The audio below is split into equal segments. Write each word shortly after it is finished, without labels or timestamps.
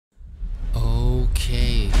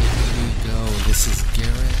This is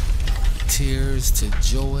Garrett,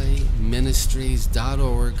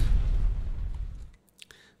 Tearstojoyministries.org.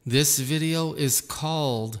 This video is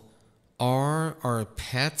called, Are Our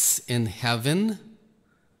Pets in Heaven?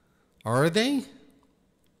 Are they?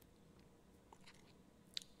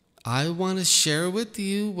 I want to share with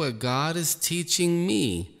you what God is teaching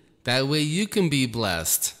me. That way you can be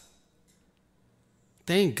blessed.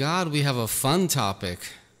 Thank God we have a fun topic.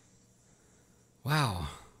 Wow.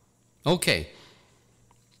 Okay.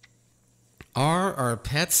 Are our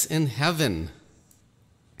pets in heaven?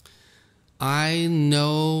 I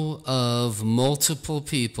know of multiple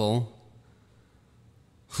people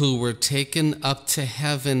who were taken up to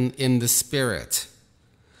heaven in the spirit.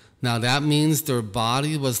 Now that means their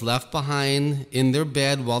body was left behind in their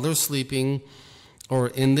bed while they're sleeping or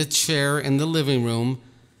in the chair in the living room,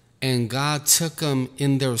 and God took them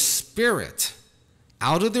in their spirit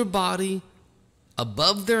out of their body,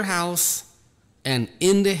 above their house, and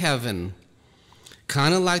into heaven.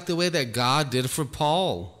 Kind of like the way that God did for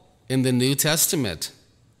Paul in the New Testament.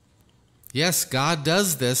 Yes, God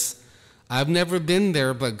does this. I've never been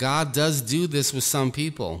there, but God does do this with some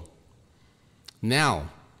people. Now,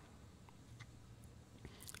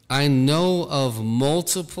 I know of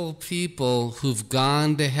multiple people who've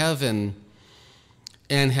gone to heaven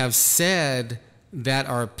and have said that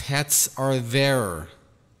our pets are there.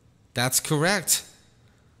 That's correct.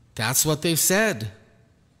 That's what they've said.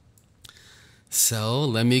 So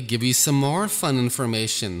let me give you some more fun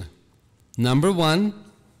information. Number one,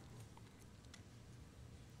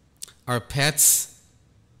 our pets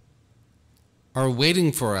are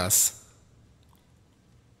waiting for us.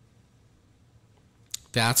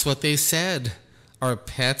 That's what they said.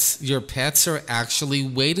 Your pets are actually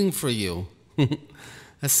waiting for you.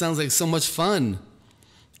 That sounds like so much fun.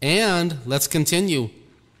 And let's continue.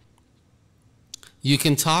 You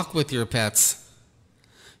can talk with your pets.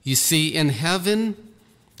 You see, in heaven,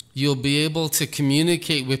 you'll be able to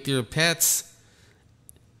communicate with your pets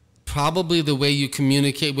probably the way you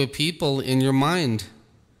communicate with people in your mind.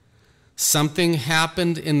 Something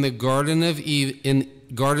happened in the Garden of Eden.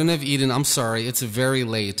 It's very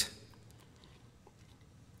late.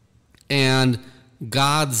 And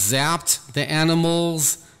God zapped the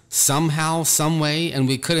animals somehow, some way, and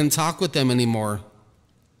we couldn't talk with them anymore.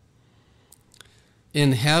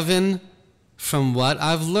 In heaven, from what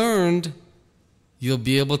I've learned, you'll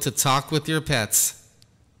be able to talk with your pets.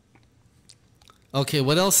 Okay,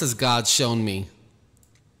 what else has God shown me?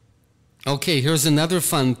 Okay, here's another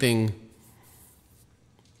fun thing.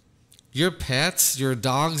 Your pets, your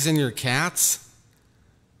dogs and your cats,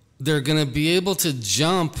 they're going to be able to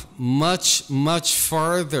jump much, much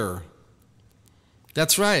farther.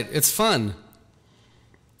 That's right, it's fun.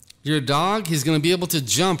 Your dog, he's going to be able to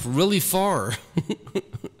jump really far.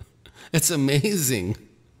 It's amazing.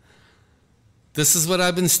 This is what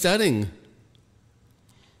I've been studying.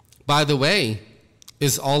 By the way,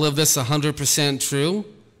 is all of this 100% true?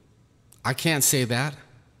 I can't say that.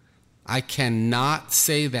 I cannot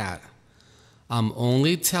say that. I'm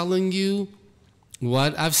only telling you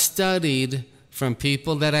what I've studied from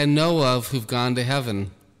people that I know of who've gone to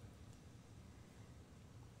heaven.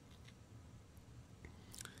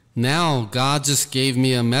 Now, God just gave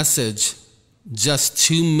me a message just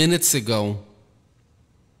 2 minutes ago.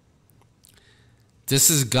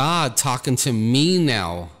 This is God talking to me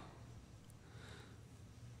now.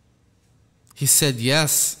 He said,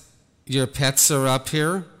 yes, your pets are up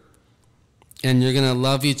here, and you're going to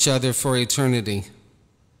love each other for eternity.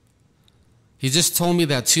 He just told me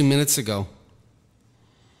that 2 minutes ago.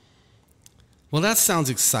 Well, that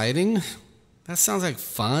sounds exciting. That sounds like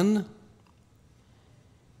fun.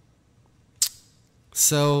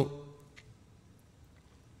 So,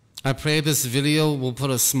 I pray this video will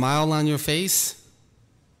put a smile on your face.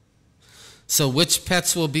 So which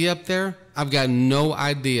pets will be up there? I've got no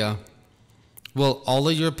idea. Will all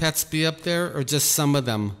of your pets be up there or just some of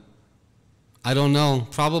them? I don't know.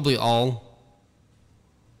 Probably all.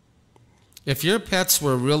 If your pets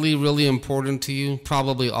were really, really important to you,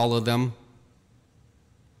 probably all of them.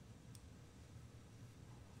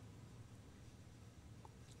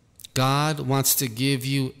 God wants to give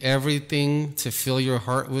you everything to fill your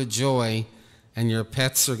heart with joy, and your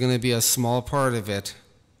pets are going to be a small part of it.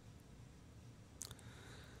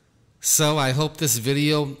 So I hope this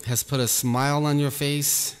video has put a smile on your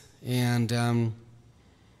face, and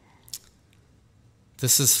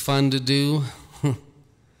this is fun to do.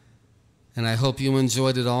 And I hope you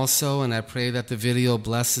enjoyed it also, and I pray that the video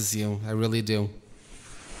blesses you. I really do.